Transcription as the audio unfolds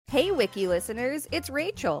Hey, Wiki listeners, it's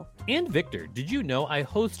Rachel. And Victor, did you know I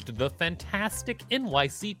host the fantastic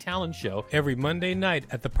NYC Talent Show every Monday night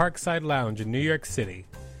at the Parkside Lounge in New York City?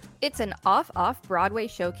 It's an off-Broadway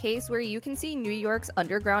showcase where you can see New York's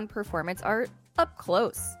underground performance art up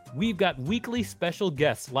close. We've got weekly special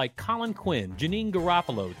guests like Colin Quinn, Janine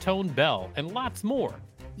Garofalo, Tone Bell, and lots more.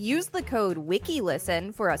 Use the code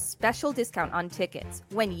WIKILISTEN for a special discount on tickets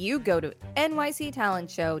when you go to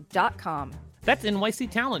nyctalentshow.com. That's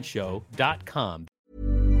nyctalentshow.com.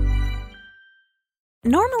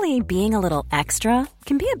 Normally, being a little extra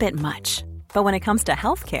can be a bit much. But when it comes to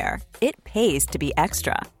healthcare, it pays to be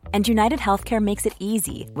extra. And United Healthcare makes it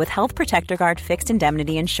easy with Health Protector Guard fixed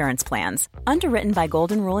indemnity insurance plans. Underwritten by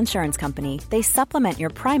Golden Rule Insurance Company, they supplement your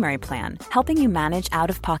primary plan, helping you manage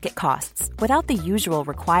out-of-pocket costs without the usual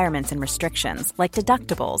requirements and restrictions like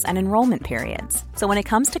deductibles and enrollment periods. So when it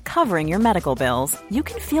comes to covering your medical bills, you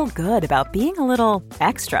can feel good about being a little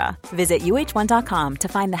extra. Visit uh1.com to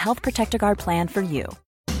find the Health Protector Guard plan for you.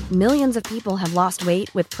 Millions of people have lost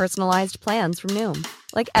weight with personalized plans from Noom.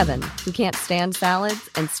 Like Evan, who can't stand salads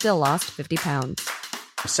and still lost 50 pounds.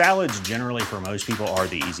 Salads generally for most people are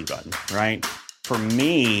the easy button, right? For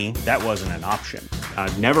me, that wasn't an option.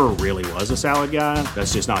 I never really was a salad guy.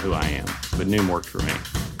 That's just not who I am. But Noom worked for me.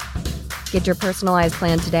 Get your personalized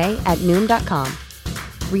plan today at Noom.com.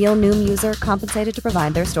 Real Noom user compensated to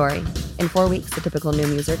provide their story. In 4 weeks, the typical Noom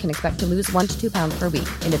user can expect to lose 1 to 2 pounds per week.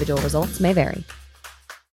 Individual results may vary.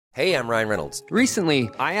 Hey, I'm Ryan Reynolds. Recently,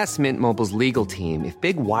 I asked Mint Mobile's legal team if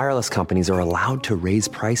big wireless companies are allowed to raise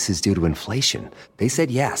prices due to inflation. They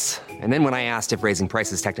said yes. And then when I asked if raising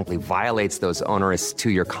prices technically violates those onerous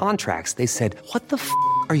 2-year contracts, they said, "What the f***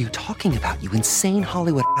 are you talking about, you insane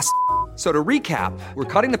Hollywood ass f- So to recap, we're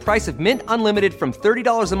cutting the price of Mint Unlimited from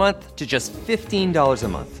 $30 a month to just $15 a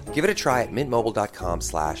month. Give it a try at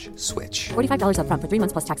mintmobile.com/switch. $45 up front for 3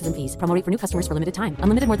 months plus taxes and fees. Promo rate for new customers for limited time.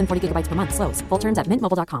 Unlimited more than 40 gigabytes per month. Slows full terms at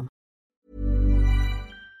mintmobile.com.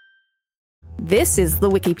 This is the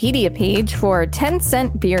Wikipedia page for 10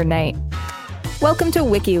 Cent Beer Night. Welcome to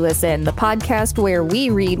WikiListen, the podcast where we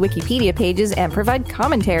read Wikipedia pages and provide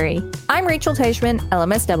commentary. I'm Rachel Teichman,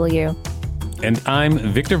 LMSW. And I'm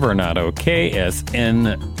Victor Varnado,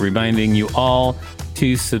 KSN, reminding you all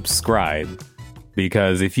to subscribe.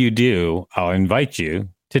 Because if you do, I'll invite you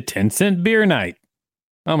to 10 Cent Beer Night.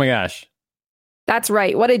 Oh my gosh. That's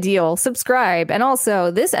right. What a deal. Subscribe. And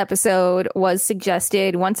also, this episode was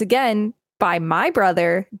suggested once again by my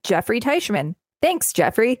brother, Jeffrey Teichman. Thanks,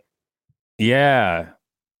 Jeffrey. Yeah.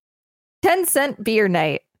 10 Cent Beer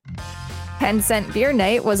Night. 10 Cent Beer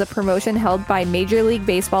Night was a promotion held by Major League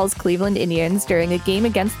Baseball's Cleveland Indians during a game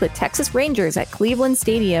against the Texas Rangers at Cleveland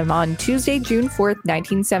Stadium on Tuesday, June 4th,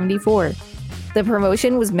 1974. The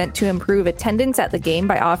promotion was meant to improve attendance at the game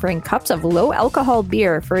by offering cups of low-alcohol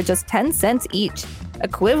beer for just 10 cents each,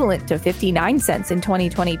 equivalent to 59 cents in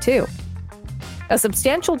 2022. A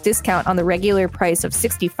substantial discount on the regular price of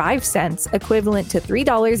 65 cents, equivalent to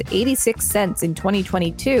 $3.86 in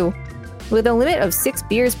 2022, with a limit of 6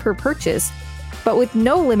 beers per purchase, but with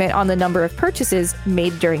no limit on the number of purchases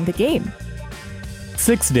made during the game.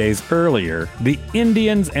 6 days earlier, the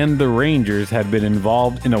Indians and the Rangers had been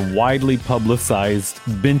involved in a widely publicized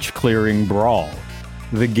bench-clearing brawl.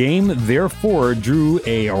 The game, therefore, drew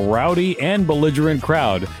a rowdy and belligerent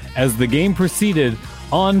crowd. As the game proceeded,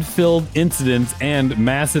 on-field incidents and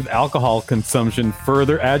massive alcohol consumption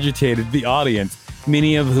further agitated the audience,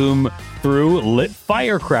 many of whom threw lit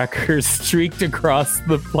firecrackers, streaked across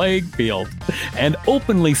the playing field, and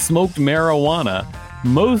openly smoked marijuana.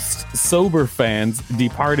 Most sober fans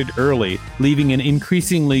departed early, leaving an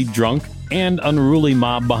increasingly drunk and unruly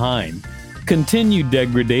mob behind. Continued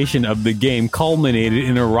degradation of the game culminated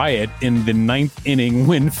in a riot in the 9th inning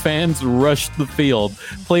when fans rushed the field.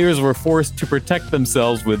 Players were forced to protect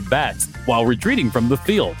themselves with bats while retreating from the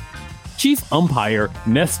field. Chief umpire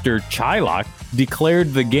Nestor Chilak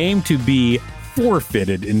declared the game to be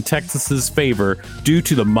forfeited in Texas's favor due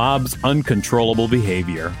to the mob's uncontrollable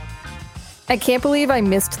behavior. I can't believe I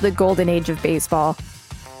missed the golden age of baseball.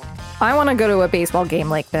 I want to go to a baseball game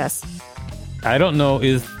like this. I don't know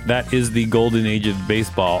if that is the golden age of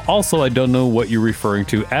baseball. Also, I don't know what you're referring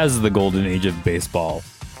to as the golden age of baseball.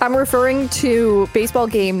 I'm referring to baseball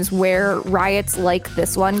games where riots like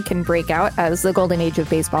this one can break out as the golden age of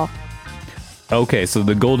baseball. Okay, so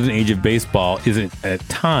the golden age of baseball isn't a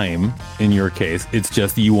time in your case. It's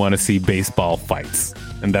just you want to see baseball fights.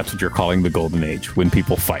 And that's what you're calling the golden age, when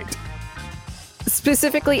people fight.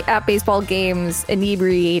 Specifically at baseball games,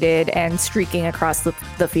 inebriated and streaking across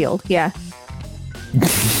the field. Yeah.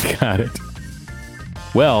 Got it.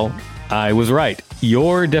 Well, I was right.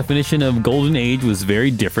 Your definition of golden age was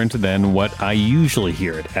very different than what I usually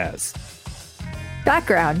hear it as.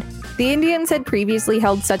 Background. The Indians had previously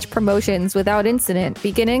held such promotions without incident,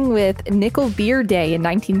 beginning with Nickel Beer Day in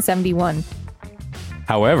 1971.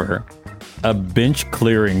 However, a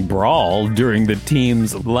bench-clearing brawl during the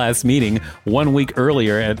team's last meeting 1 week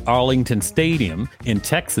earlier at Arlington Stadium in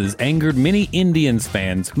Texas angered many Indians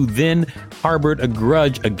fans who then harbored a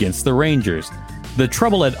grudge against the Rangers. The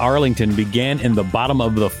trouble at Arlington began in the bottom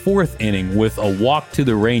of the fourth inning with a walk to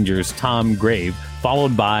the Rangers' Tom Grave,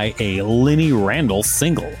 followed by a Lenny Randle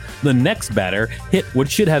single. The next batter hit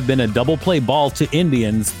what should have been a double play ball to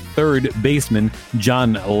Indians' third baseman,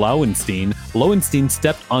 John Lowenstein. Lowenstein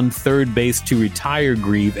stepped on third base to retire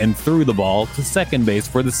Grieve and threw the ball to second base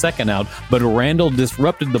for the second out, but Randle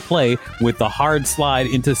disrupted the play with a hard slide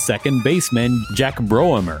into second baseman Jack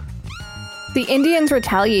Broemer. The Indians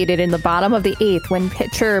retaliated in the bottom of the eighth when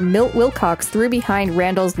pitcher Milt Wilcox threw behind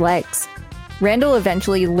Randle's legs. Randle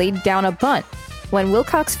eventually laid down a bunt. When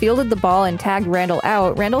Wilcox fielded the ball and tagged Randle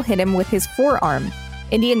out, Randle hit him with his forearm.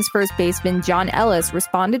 Indians first baseman John Ellis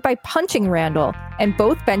responded by punching Randle, and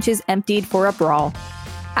both benches emptied for a brawl.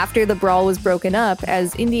 After the brawl was broken up,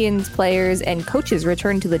 as Indians players and coaches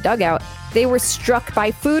returned to the dugout, they were struck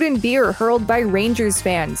by food and beer hurled by Rangers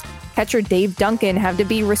fans. Catcher Dave Duncan had to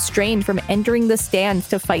be restrained from entering the stands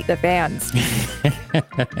to fight the fans.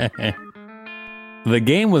 The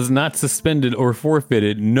game was not suspended or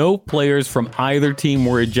forfeited. No players from either team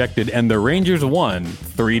were ejected, and the Rangers won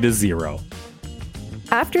 3-0.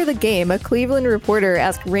 After the game, a Cleveland reporter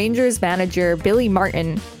asked Rangers manager Billy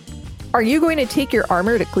Martin, "Are you going to take your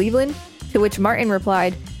armor to Cleveland?" To which Martin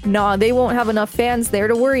replied, "Nah, they won't have enough fans there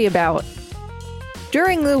to worry about."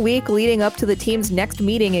 During the week leading up to the team's next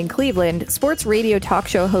meeting in Cleveland, sports radio talk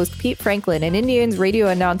show host Pete Franklin and Indians radio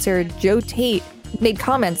announcer Joe Tate made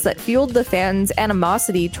comments that fueled the fans'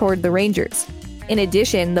 animosity toward the Rangers. In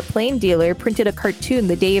addition, the Plain Dealer printed a cartoon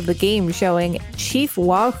the day of the game showing Chief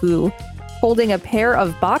Wahoo holding a pair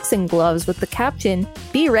of boxing gloves with the caption,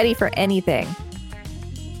 "Be ready for anything."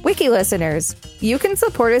 Wiki listeners, you can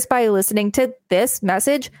support us by listening to this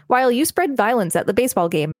message while you spread violence at the baseball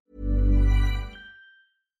game.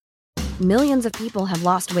 Millions of people have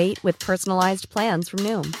lost weight with personalized plans from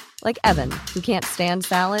Noom. Like Evan, who can't stand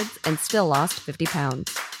salads and still lost 50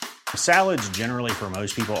 pounds. Salads generally for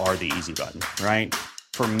most people are the easy button, right?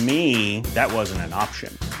 For me, that wasn't an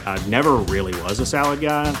option. I never really was a salad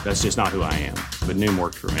guy. That's just not who I am. But Noom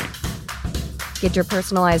worked for me. Get your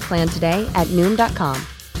personalized plan today at Noom.com.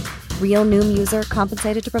 Real Noom user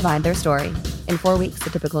compensated to provide their story. In 4 weeks,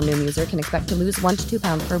 the typical Noom user can expect to lose 1 to 2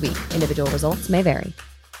 pounds per week. Individual results may vary.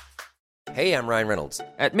 Hey, I'm Ryan Reynolds.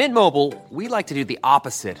 At Mint Mobile, we like to do the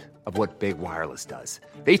opposite of what Big Wireless does.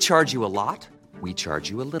 They charge you a lot, we charge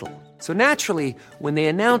you a little. So naturally, when they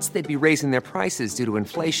announced they'd be raising their prices due to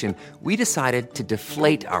inflation, we decided to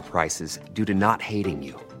deflate our prices due to not hating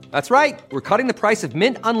you. That's right. We're cutting the price of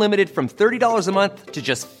Mint Unlimited from $30 a month to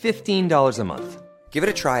just $15 a month. Give it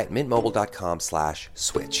a try at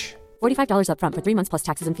mintmobile.com/switch. $45 up front for 3 months plus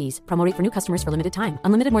taxes and fees. Promo rate for new customers for limited time.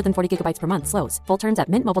 Unlimited more than 40 gigabytes per month. Slows full terms at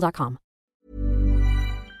mintmobile.com.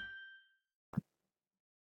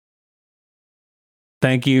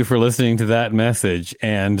 Thank you for listening to that message,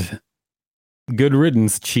 and good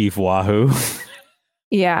riddance, Chief Wahoo.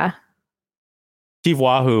 Yeah. Chief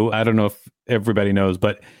Wahoo, I don't know if everybody knows,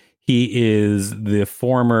 but he is the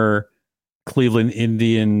former Cleveland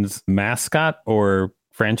Indians mascot or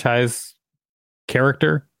franchise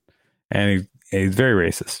character, and he's very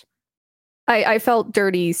racist. I felt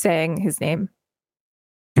dirty saying his name.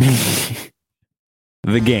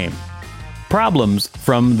 The game. Problems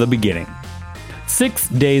from the beginning. 6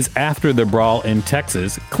 days after the brawl in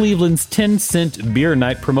Texas, Cleveland's 10-cent beer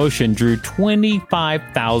night promotion drew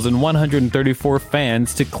 25,134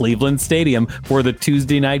 fans to Cleveland Stadium for the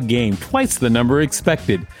Tuesday night game, twice the number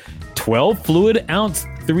expected. 12 fluid-ounce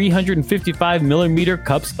 355-millimeter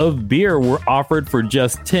cups of beer were offered for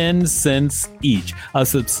just 10 cents each, a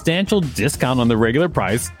substantial discount on the regular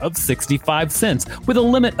price of 65 cents, with a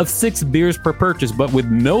limit of 6 beers per purchase, but with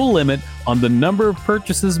no limit on the number of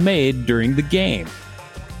purchases made during the game.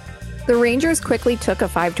 The Rangers quickly took a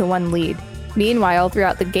 5-1 lead. Meanwhile,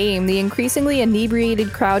 throughout the game, the increasingly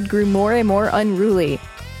inebriated crowd grew more and more unruly.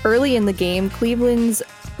 Early in the game, Cleveland's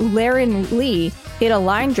Laren Lee hit a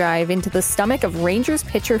line drive into the stomach of Rangers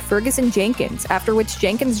pitcher Ferguson Jenkins, after which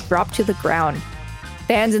Jenkins dropped to the ground.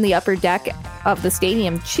 Fans in the upper deck of the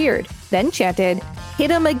stadium cheered, then chanted,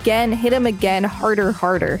 hit him again, harder,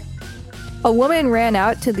 harder." A woman ran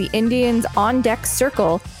out to the Indians' on-deck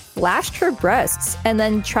circle, flashed her breasts and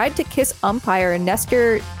then tried to kiss umpire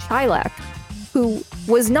Nestor Chilak, who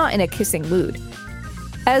was not in a kissing mood.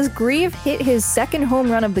 As Grieve hit his second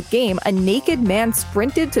home run of the game, a naked man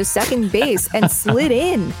sprinted to second base and slid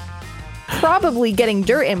in, probably getting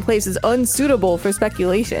dirt in places unsuitable for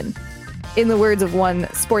speculation, in the words of one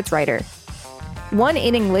sports writer. One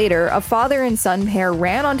inning later, a father and son pair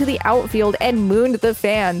ran onto the outfield and mooned the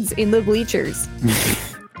fans in the bleachers.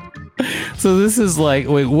 So this is like,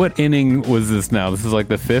 wait, what inning was this now? This is like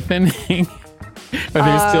the 5th inning? Are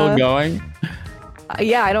they still going?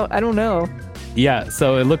 Yeah, I don't know. Yeah,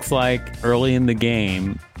 so it looks like early in the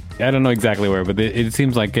game, I don't know exactly where, but it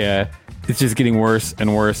seems like it's just getting worse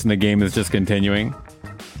and worse, and the game is just continuing.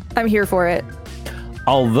 I'm here for it.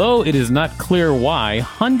 Although it is not clear why,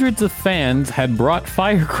 hundreds of fans had brought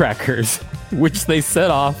firecrackers, which they set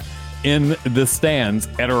off in the stands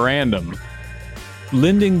at random,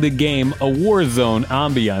 lending the game a war zone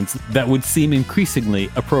ambiance that would seem increasingly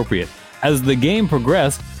appropriate. As the game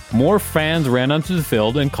progressed, more fans ran onto the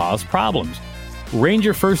field and caused problems.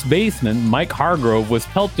 Ranger first baseman Mike Hargrove was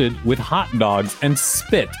pelted with hot dogs and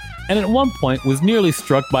spit, and at one point was nearly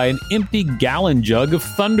struck by an empty gallon jug of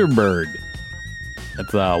Thunderbird.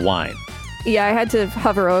 That's wine. Yeah, I had to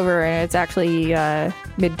hover over, and it's actually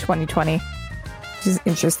mid-2020, which is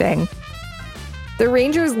interesting. The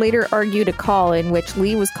Rangers later argued a call in which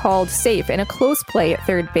Lee was called safe in a close play at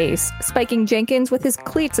third base, spiking Jenkins with his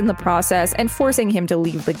cleats in the process and forcing him to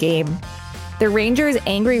leave the game. The Rangers'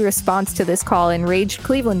 angry response to this call enraged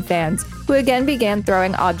Cleveland fans, who again began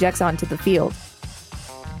throwing objects onto the field.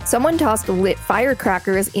 Someone tossed lit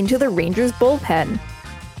firecrackers into the Rangers' bullpen.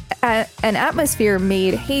 An atmosphere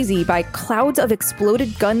made hazy by clouds of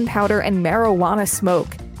exploded gunpowder and marijuana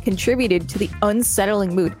smoke contributed to the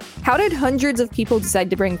unsettling mood. How did hundreds of people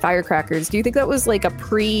decide to bring firecrackers? Do you think that was like a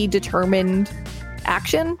predetermined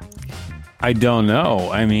action? I don't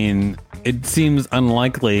know. I mean, it seems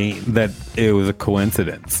unlikely that it was a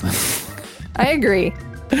coincidence. I agree.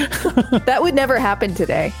 That would never happen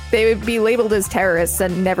today. They would be labeled as terrorists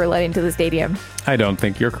and never let into the stadium. I don't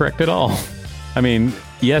think you're correct at all. I mean,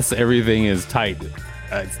 yes, everything is tight.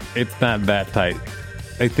 It's not that tight.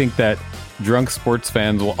 I think that drunk sports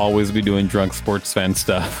fans will always be doing drunk sports fan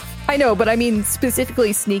stuff. I know, but I mean,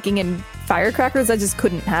 specifically sneaking in firecrackers, that just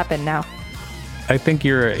couldn't happen now. I think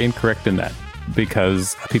you're incorrect in that,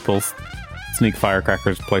 because people sneak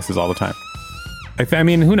firecrackers places all the time. I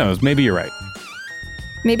mean, who knows? Maybe you're right.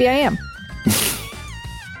 Maybe I am.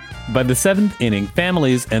 By the 7th inning,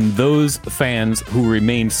 families and those fans who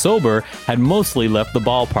remained sober had mostly left the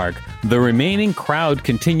ballpark. The remaining crowd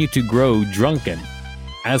continued to grow drunken.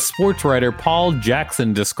 As sports writer Paul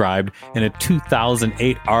Jackson described in a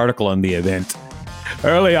 2008 article on the event,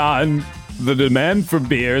 early on, the demand for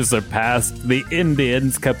beer surpassed the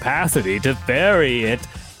Indians' capacity to ferry it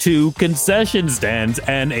to concession stands,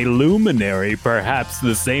 and a luminary, perhaps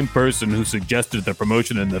the same person who suggested the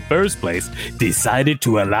promotion in the first place, decided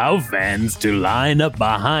to allow fans to line up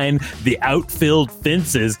behind the outfilled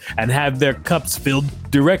fences and have their cups filled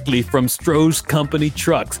directly from Stroh's company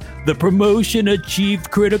trucks. The promotion achieved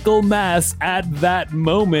critical mass at that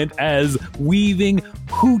moment as weaving,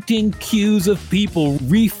 hooting queues of people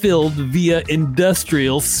refilled via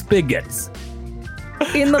industrial spigots.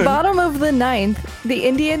 In the bottom of the 9th, the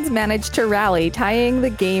Indians managed to rally, tying the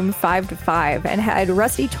game 5-5, and had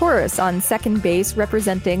Rusty Torres on second base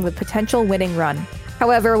representing the potential winning run.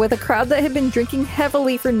 However, with a crowd that had been drinking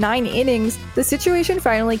heavily for 9 innings, the situation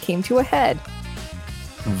finally came to a head.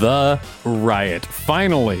 The riot.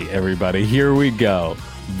 Finally, everybody, here we go.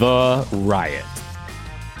 The riot.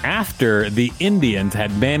 After the Indians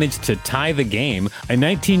had managed to tie the game, a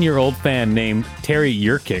 19-year-old fan named Terry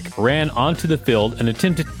Yurkic ran onto the field and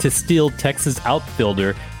attempted to steal Texas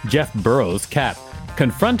outfielder Jeff Burroughs' cap.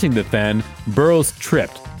 Confronting the fan, Burroughs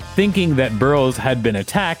tripped. Thinking that Burroughs had been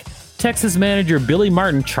attacked, Texas manager Billy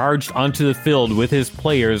Martin charged onto the field with his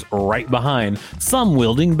players right behind, some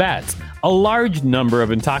wielding bats. A large number of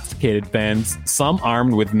intoxicated fans, some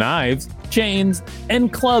armed with knives, chains,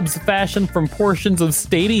 and clubs fashioned from portions of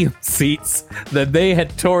stadium seats that they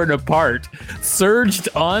had torn apart, surged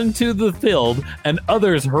onto the field, and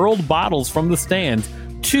others hurled bottles from the stands.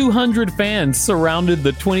 200 fans surrounded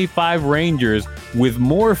the 25 Rangers, with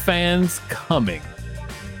more fans coming.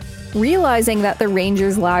 Realizing that the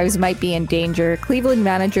Rangers' lives might be in danger, Cleveland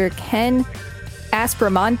manager Ken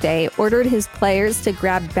Aspromonte ordered his players to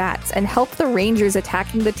grab bats and help the Rangers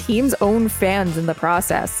attacking the team's own fans in the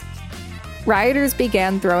process. Rioters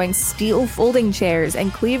began throwing steel folding chairs,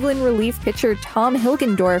 and Cleveland relief pitcher Tom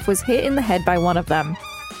Hilgendorf was hit in the head by one of them.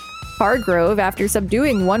 Hargrove, after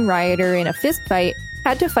subduing one rioter in a fistfight,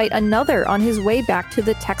 had to fight another on his way back to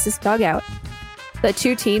the Texas dugout. The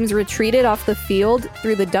two teams retreated off the field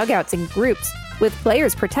through the dugouts in groups, with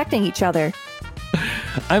players protecting each other.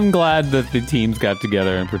 I'm glad that the teams got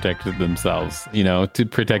together and protected themselves,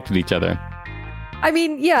 protected each other. I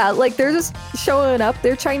mean, yeah, like they're just showing up.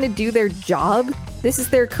 They're trying to do their job. This is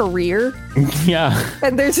their career. Yeah.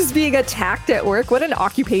 And they're just being attacked at work. What an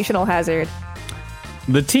occupational hazard.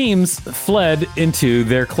 The teams fled into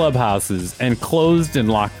their clubhouses and closed and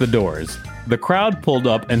locked the doors. The crowd pulled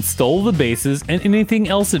up and stole the bases and anything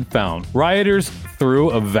else it found. Rioters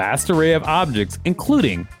threw a vast array of objects,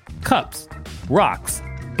 including cups, rocks,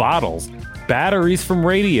 bottles, batteries from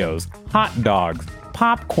radios, hot dogs,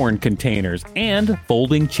 popcorn containers, and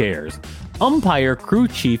folding chairs. Umpire crew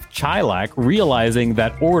chief Chilak, realizing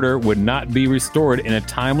that order would not be restored in a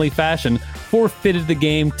timely fashion, forfeited the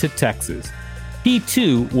game to Texas. He,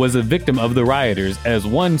 too, was a victim of the rioters as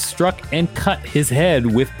one struck and cut his head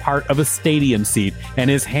with part of a stadium seat, and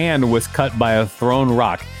his hand was cut by a thrown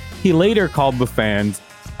rock. He later called the fans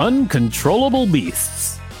uncontrollable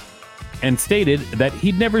beasts and stated that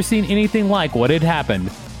he'd never seen anything like what had happened,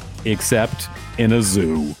 except in a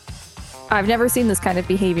zoo. I've never seen this kind of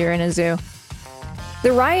behavior in a zoo.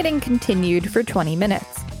 The rioting continued for 20 minutes.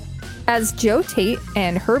 As Joe Tate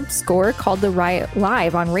and Herb Score called the riot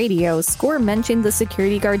live on radio, Score mentioned the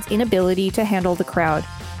security guard's inability to handle the crowd.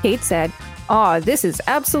 Tate said, this is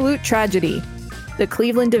absolute tragedy." The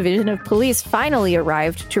Cleveland Division of Police finally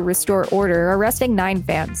arrived to restore order, arresting 9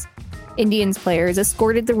 fans. Indians players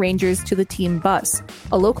escorted the Rangers to the team bus.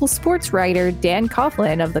 A local sports writer, Dan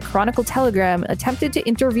Coughlin of the Chronicle-Telegram, attempted to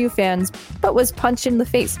interview fans, but was punched in the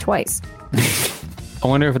face twice. I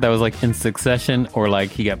wonder if that was like in succession or like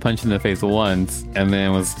he got punched in the face once and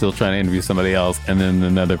then was still trying to interview somebody else and then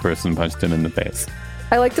another person punched him in the face.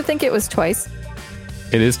 I like to think it was twice.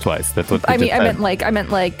 It is twice. That's what I meant like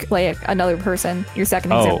another person. Your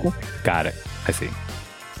second example. Oh, got it. I see.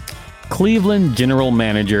 Cleveland general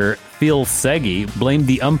manager Phil Segui blamed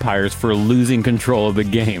the umpires for losing control of the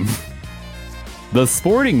game. The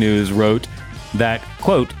Sporting News wrote that,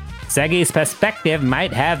 quote, Segui's perspective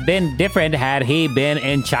might have been different had he been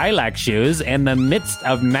in Chilak's shoes in the midst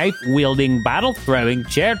of knife-wielding, bottle-throwing,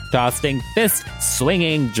 chair-tossing,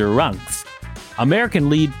 fist-swinging drunks. American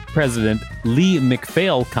League President Lee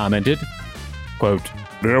McPhail commented, quote,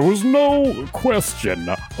 There was no question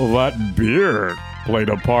that beer played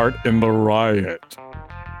a part in the riot.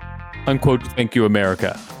 Unquote, thank you,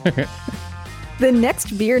 America. The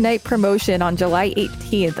next beer night promotion on July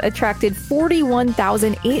 18th attracted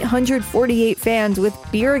 41,848 fans, with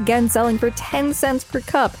beer again selling for 10 cents per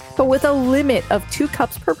cup, but with a limit of 2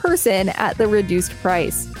 cups per person at the reduced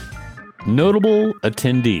price. Notable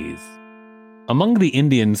attendees. Among the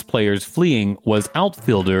Indians players fleeing was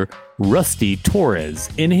outfielder Rusty Torres.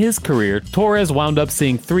 In his career, Torres wound up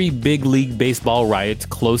seeing 3 big league baseball riots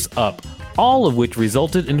close up, all of which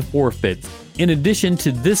resulted in forfeits. In addition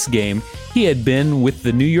to this game, he had been with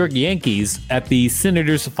the New York Yankees at the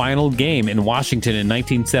Senators' final game in Washington in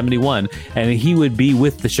 1971, and he would be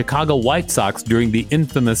with the Chicago White Sox during the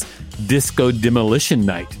infamous Disco Demolition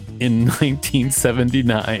Night in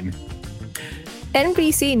 1979.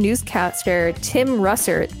 NBC newscaster Tim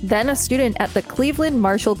Russert, then a student at the Cleveland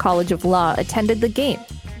Marshall College of Law, attended the game.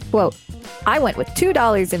 Quote, I went with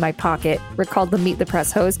 $2 in my pocket, recalled the Meet the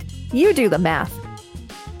Press host. You do the math.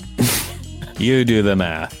 You do the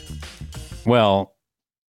math. Well,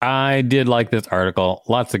 I did like this article.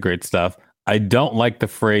 Lots of great stuff. I don't like the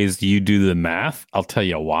phrase, you do the math. I'll tell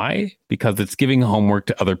you why. Because it's giving homework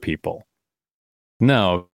to other people.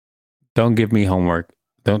 No, don't give me homework.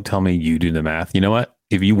 Don't tell me you do the math. You know what?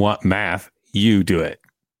 If you want math, you do it.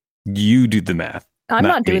 You do the math. I'm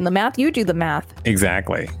not doing the math. You do the math.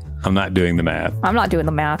 Exactly. I'm not doing the math. I'm not doing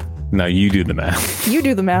the math. No, you do the math. You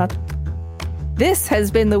do the math. This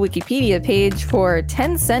has been the Wikipedia page for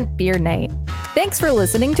 10 Cent Beer Night. Thanks for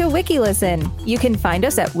listening to WikiListen. You can find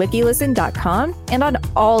us at wikilisten.com and on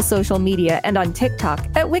all social media and on TikTok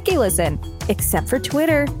at WikiListen, except for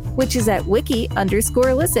Twitter, which is at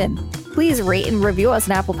wiki_listen. Please rate and review us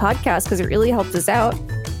on Apple Podcasts because it really helps us out.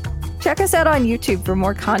 Check us out on YouTube for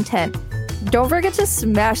more content. Don't forget to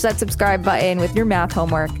smash that subscribe button with your math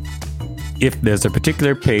homework. If there's a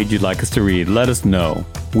particular page you'd like us to read, let us know.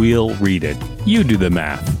 We'll read it. You do the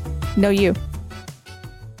math. No, you.